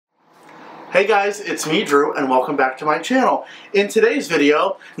Hey guys, it's me, Drew, and welcome back to my channel. In today's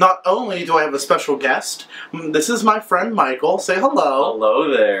video, not only do I have a special guest, this is my friend Michael. Say hello.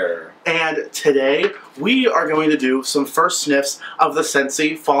 Hello there. And today, we are going to do some first sniffs of the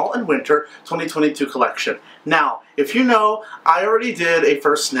Scentsy Fall and Winter 2022 collection. Now, if you know, I already did a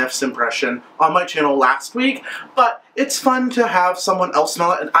first sniffs impression on my channel last week, but it's fun to have someone else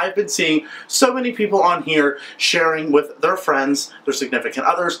know it, and I've been seeing so many people on here sharing with their friends, their significant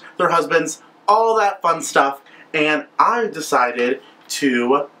others, their husbands, all that fun stuff, and I decided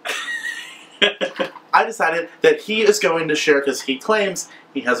to... I decided that he is going to share because he claims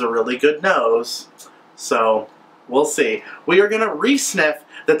he has a really good nose. So, we'll see. We are going to re-sniff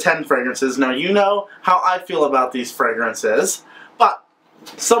the 10 fragrances. Now, you know how I feel about these fragrances, but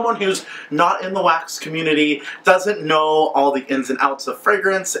someone who's not in the wax community doesn't know all the ins and outs of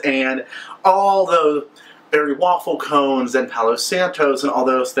fragrance and all the berry waffle cones and Palo Santos and all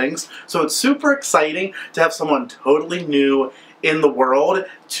those things. So it's super exciting to have someone totally new in the world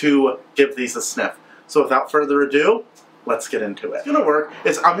to give these a sniff. So without further ado, let's get into it. What's going to work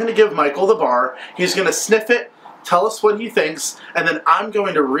is I'm going to give Michael the bar. He's going to sniff it, tell us what he thinks, and then I'm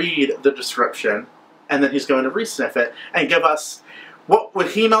going to read the description, and then he's going to re-sniff it and give us what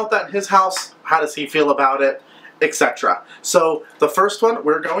would he melt that in his house, how does he feel about it, etc. So the first one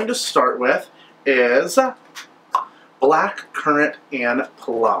we're going to start with is Black Currant and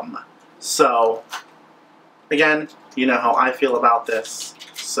Plum. So, again, you know how I feel about this,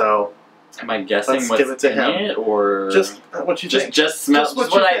 so... Am I guessing let's what's give it to in him. it, or just what you think? Just smell. Just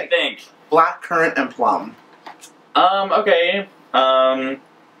what what you I think. Black currant and plum. Okay. I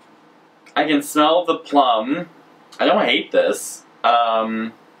can smell the plum. I don't hate this.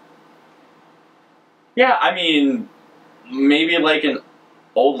 Yeah, I mean, maybe like an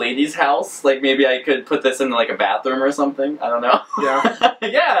old lady's house. Like maybe I could put this in like a bathroom or something. I don't know. Yeah.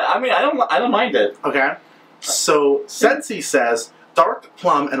 Yeah. I mean, I don't mind it. Okay. So Scentsy says, dark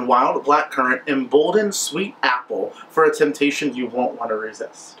plum and wild blackcurrant embolden sweet apple for a temptation you won't want to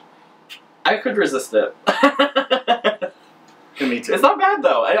resist. I could resist it. Me too. It's not bad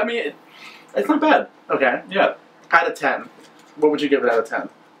though. I mean, it's not bad. Okay. Yeah. Out of 10, what would you give it out of 10?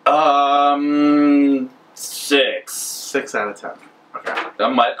 6. 6 out of 10. Okay.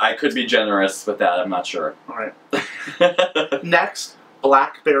 I could be generous with that. I'm not sure. All right. Next,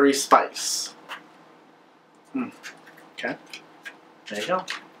 blackberry spice. Okay. There you go.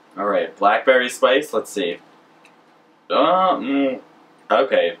 All right, blackberry spice. Let's see. Okay.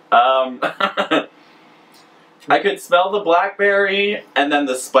 I could smell the blackberry, and then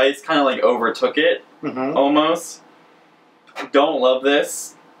the spice kind of like overtook it, almost. Don't love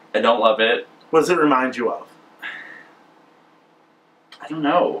this. I don't love it. What does it remind you of? I don't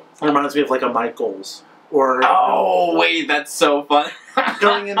know. It reminds me of like a Michael's. Or oh wait, that's so fun.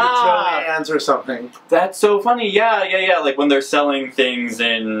 Going into Joann's or something. That's so funny. Yeah. Like when they're selling things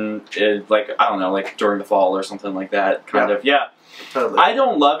in like I don't know, like during the fall or something like that. Kind of. Yeah. Totally. I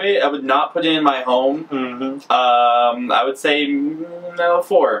don't love it. I would not put it in my home. I would say no,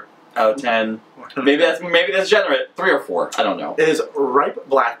 4 out of 10. Maybe that's generous. 3 or 4. I don't know. It is ripe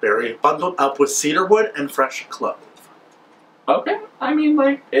blackberry bundled up with cedarwood and fresh clove. Okay. I mean,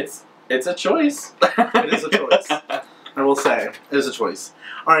 like it's a choice. It is a choice. I will say, it is a choice.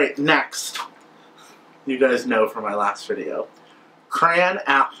 Alright, next. You guys know from my last video. Cran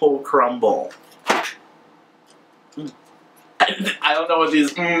Apple Crumble. I don't know what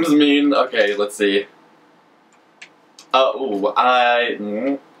these mean. Okay, let's see.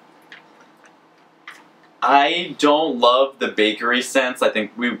 I don't love the bakery scents. I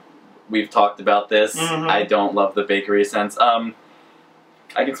think we've talked about this. I don't love the bakery scents.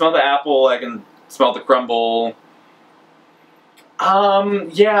 I can smell the apple, I can smell the crumble.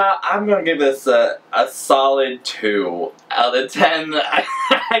 Yeah, I'm gonna give this a solid 2 out of 10.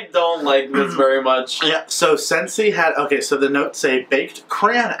 I don't like this very much. Yeah, so Scentsy had, okay, so the notes say baked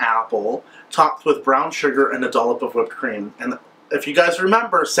cran apple topped with brown sugar and a dollop of whipped cream. And if you guys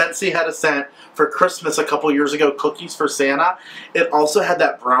remember, Scentsy had a scent for Christmas a couple years ago, Cookies for Santa. It also had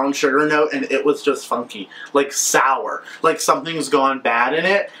that brown sugar note, and it was just funky. Like sour. Like something's gone bad in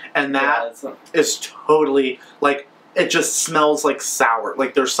it, and that is totally, like, it just smells like sour.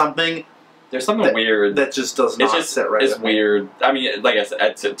 Like there's something weird. That just does not sit right. It's weird. I mean, like I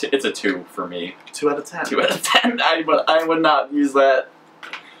said, it's a 2 for me. 2 out of 10. 2 out of 10. I would not use that.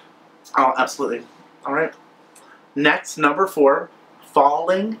 Oh, absolutely. All right. Next, number 4,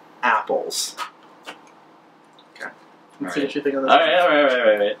 falling apples. Okay. Let's see what you think of this. All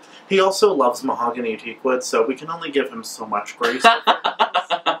right. He also loves mahogany teakwood, so we can only give him so much grace.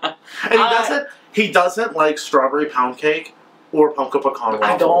 And he doesn't like strawberry pound cake, or pumpkin pecan waffles.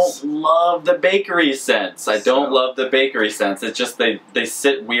 I don't love the bakery scents. I don't love the bakery scents. It's just they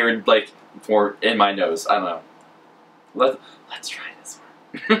sit weird, like, in my nose. I don't know. Let's try this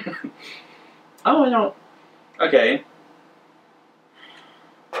one. Oh, I don't. Okay.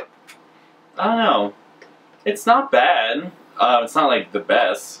 I don't know. It's not bad. It's not like the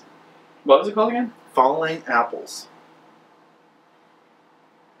best. What was it called again? Falling apples.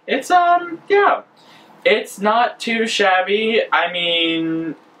 It's yeah. It's not too shabby. I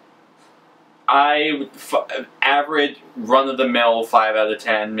mean, average run of the mill 5 out of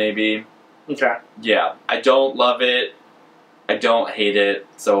 10 maybe. Okay. Yeah, I don't love it. I don't hate it,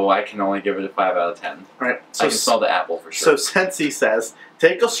 so I can only give it a 5 out of 10. All right. So I can smell the apple for sure. So Scentsy says,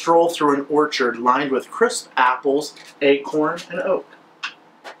 take a stroll through an orchard lined with crisp apples, acorn, and oak.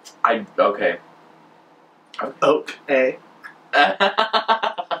 Okay. Oak, eh?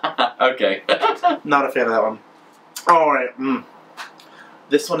 Okay. Not a fan of that one. All right.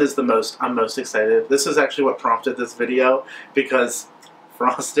 This one is I'm most excited. This is actually what prompted this video because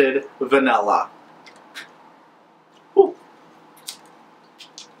frosted vanilla. Ooh.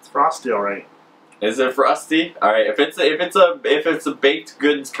 It's frosty, all right. Is it frosty? All right. If it's a baked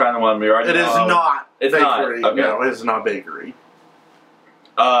goods kind of one, we already know. It is not. It's bakery. not. Okay. No, it is not bakery.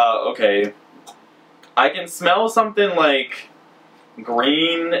 Okay. I can smell something like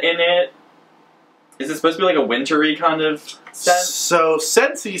green in it. Is it supposed to be like a wintry kind of scent? So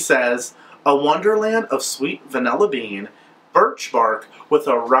Scentsy says, a wonderland of sweet vanilla bean, birch bark with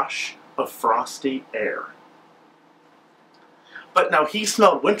a rush of frosty air. But now he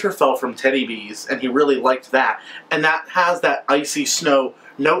smelled Winterfell from Teddy Bees, and he really liked that. And that has that icy snow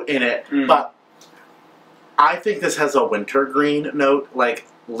note in it. But I think this has a wintergreen note, like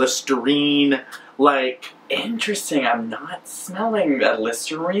Listerine, like... Interesting, I'm not smelling a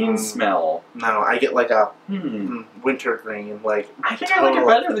Listerine smell. No, I get like a wintergreen, like... I think I like it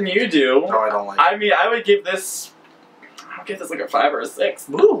better than you do. No, I don't like it. I mean, I would give this... I'll give this like a 5 or a 6.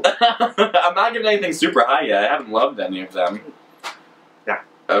 Woo! I'm not giving anything super high yet. I haven't loved any of them. Yeah.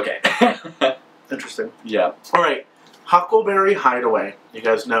 Okay. Interesting. Yeah. Alright, Huckleberry Hideaway. You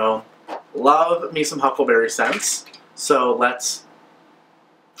guys know, love me some Huckleberry scents. So let's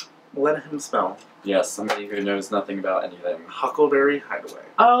let him smell. Yes, somebody who knows nothing about anything. Huckleberry Hideaway.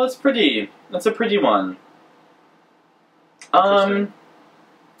 Oh, it's pretty. That's a pretty one. I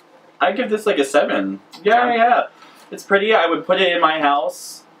give this like a 7. Yeah. It's pretty. I would put it in my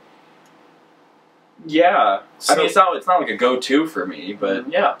house. Yeah. So, I mean, it's not like a go-to for me, but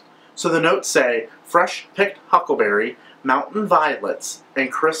yeah. So the notes say, fresh picked huckleberry, mountain violets,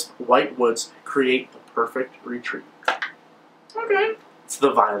 and crisp white woods create the perfect retreat. Okay. It's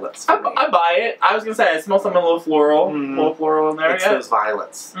the violets for me. I buy it. I was gonna say I smell something a little floral, in there. It's those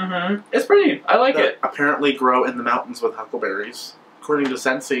violets. It's pretty. I like it. Apparently grow in the mountains with huckleberries, according to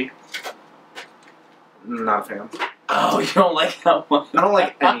Scentsy. Not a fan. Oh, you don't like that one? I don't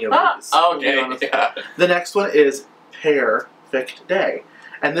like any of these. Okay. Yeah. The next one is Perfect Day,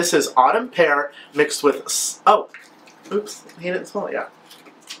 and this is autumn pear mixed with oops, he didn't smell it yet.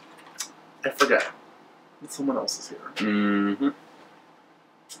 I forget. Someone else is here.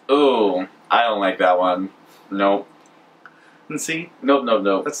 Oh, I don't like that one. Nope. And see? Nope.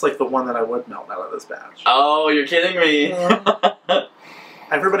 That's like the one that I would melt out of this batch. Oh, you're kidding me.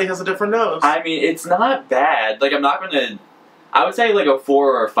 Everybody has a different nose. I mean, it's not bad. Like, I'm not gonna... I would say like a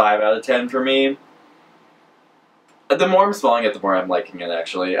 4 or a 5 out of 10 for me. The more I'm smelling it, the more I'm liking it,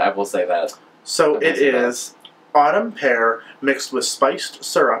 actually. I will say that. So it is autumn pear mixed with spiced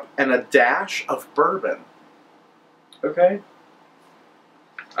syrup and a dash of bourbon. Okay.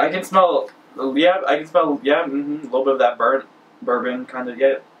 I can smell, a little bit of that bourbon kind of,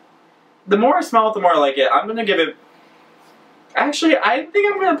 yeah. The more I smell it, the more I like it. I'm going to give it, actually, I think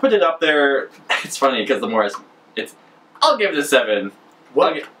I'm going to put it up there. It's funny, because the more I'll give it a 7.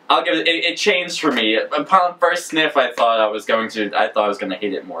 What? I'll give it changed for me. Upon first sniff, I thought I was going to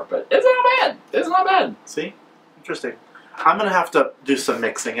hate it more, but it's not bad. It's not bad. See? Interesting. I'm going to have to do some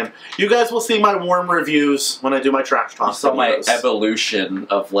mixing, and you guys will see my warm reviews when I do my trash talk. You saw my evolution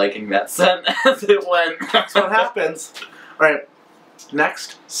of liking that scent as it went. That's what happens. Alright,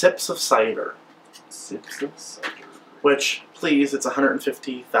 next, Sips of Cider. Sips of Cider. Which, please, it's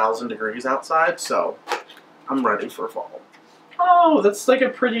 150,000 degrees outside, so I'm ready for fall. Oh, that's like a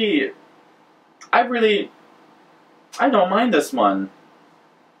pretty... I don't mind this one.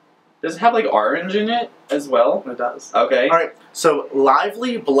 Does it have like orange in it as well? It does. Okay. Alright, so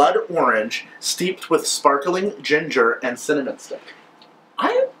lively blood orange steeped with sparkling ginger and cinnamon stick.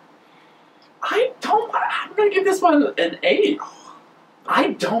 I'm gonna give this one an 8.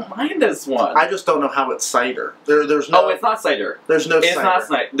 I don't mind this one. I just don't know how it's cider. There's no. Oh, it's not cider. There's no. It's cider. not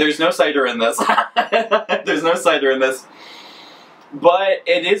cider. There's no cider in this. There's no cider in this. But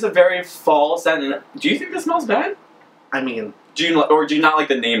it is a very fall scent. Do you think this smells bad? I mean, do you not like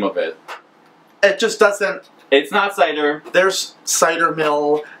the name of it? It just doesn't. It's not cider. There's Cider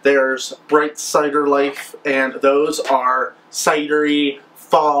Mill. There's Bright Cider Life, and those are cidery,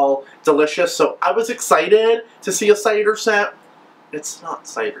 fall, delicious. So I was excited to see a cider scent. It's not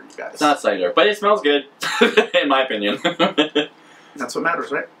cider, you guys. It's not cider, but it smells good, in my opinion. That's what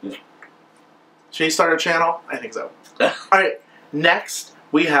matters, right? Yeah. Should he start a channel? I think so. Alright, next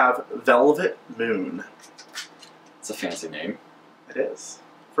we have Velvet Moon. It's a fancy name. It is.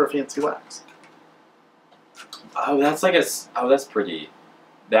 For a fancy wax. Oh, that's like a... Oh, that's pretty.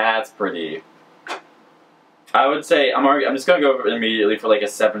 That's pretty. I would say... I'm just going to go immediately for like a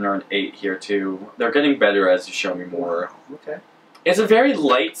 7 or an 8 here, too. They're getting better as you show me more. Okay. It's a very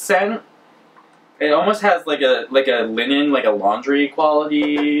light scent. It almost has like a linen, like a laundry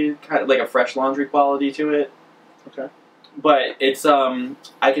quality, kind of like a fresh laundry quality to it. Okay. But it's I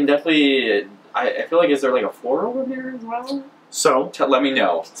can definitely I feel like, is there like a floral in there as well? So let me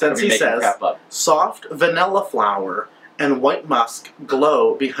know. Scentsy says soft vanilla flower and white musk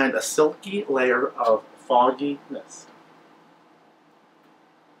glow behind a silky layer of foggy mist.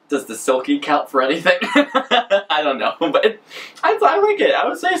 Does the silky count for anything? I don't know, but I like it. I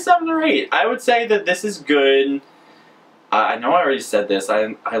would say 7 or 8. I would say that this is good. I know I already said this.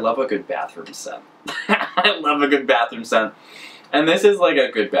 I love a good bathroom scent. I love a good bathroom scent. And this is like a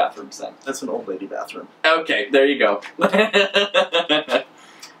good bathroom scent. That's an old lady bathroom. Okay, there you go.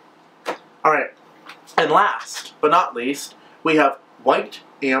 Alright, and last but not least, we have white,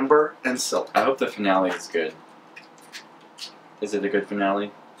 amber, and silk. I hope the finale is good. Is it a good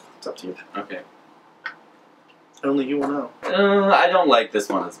finale? It's up to you. Okay. Only you will know. I don't like this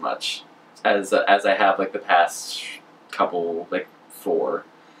one as much as I have like the past couple, like 4.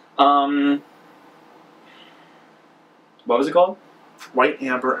 What was it called? White,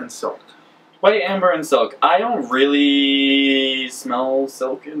 amber, and silk. White, amber, and silk. I don't really smell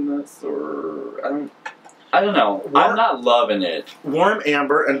silk in this, or I don't know. I'm not loving it. Warm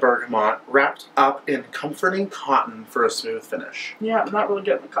amber and bergamot wrapped up in comforting cotton for a smooth finish. Yeah, I'm not really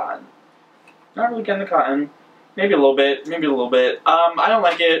getting the cotton. Not really getting the cotton. Maybe a little bit. Maybe a little bit. I don't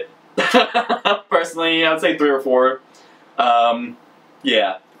like it. Personally, I would say 3 or 4.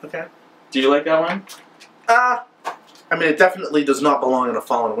 Yeah. Okay. Do you like that one? I mean, it definitely does not belong in a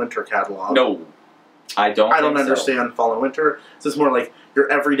fall and winter catalog. No. I don't understand fall and winter. This is more like your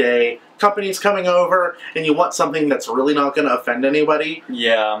everyday company's coming over and you want something that's really not going to offend anybody.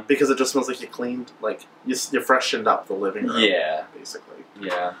 Yeah. Because it just smells like you cleaned, like you freshened up the living room. Yeah. Basically.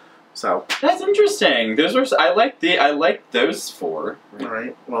 Yeah. So. That's interesting. Those were, I like those 4.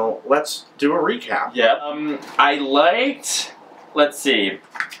 Alright. Well, let's do a recap. Yeah. I liked, let's see.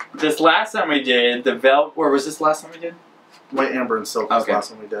 This last time we did, where was this last time we did? White, amber, and silk was the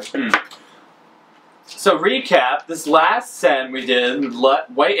last time we did. So recap, this last scent we did,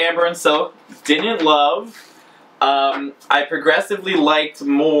 White, Amber, and Silk, didn't love. I progressively liked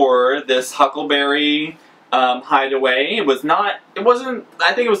more this Huckleberry Hideaway. It wasn't,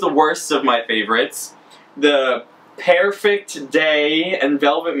 I think it was the worst of my favorites. The Perfect Day and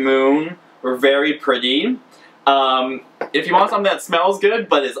Velvet Moon were very pretty. If you want something that smells good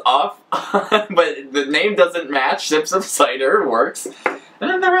but is off, but the name doesn't match, Sips of Cider works. And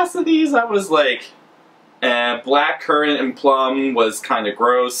then the rest of these, I was like, Black Currant and Plum was kind of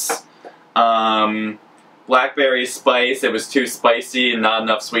gross. Blackberry Spice, it was too spicy and not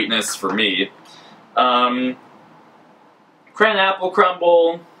enough sweetness for me. Cran Apple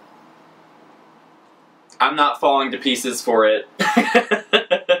Crumble, I'm not falling to pieces for it.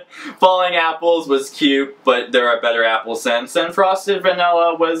 Falling Apples was cute, but there are better apple scents, and Frosted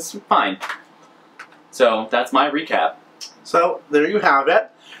Vanilla was fine. So, that's my recap. So, there you have it.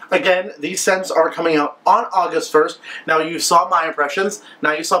 Again, these scents are coming out on August 1st. Now, you saw my impressions.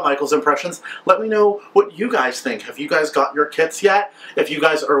 Now you saw Michael's impressions. Let me know what you guys think. Have you guys got your kits yet? If you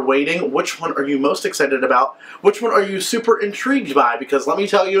guys are waiting, which one are you most excited about? Which one are you super intrigued by? Because let me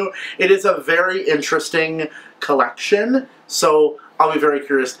tell you, it is a very interesting collection. So, I'll be very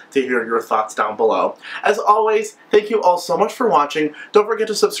curious to hear your thoughts down below. As always, thank you all so much for watching. Don't forget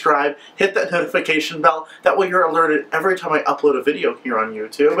to subscribe, hit that notification bell. That way you're alerted every time I upload a video here on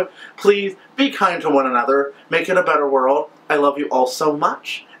YouTube. Please be kind to one another. Make it a better world. I love you all so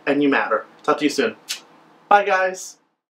much, and you matter. Talk to you soon. Bye, guys.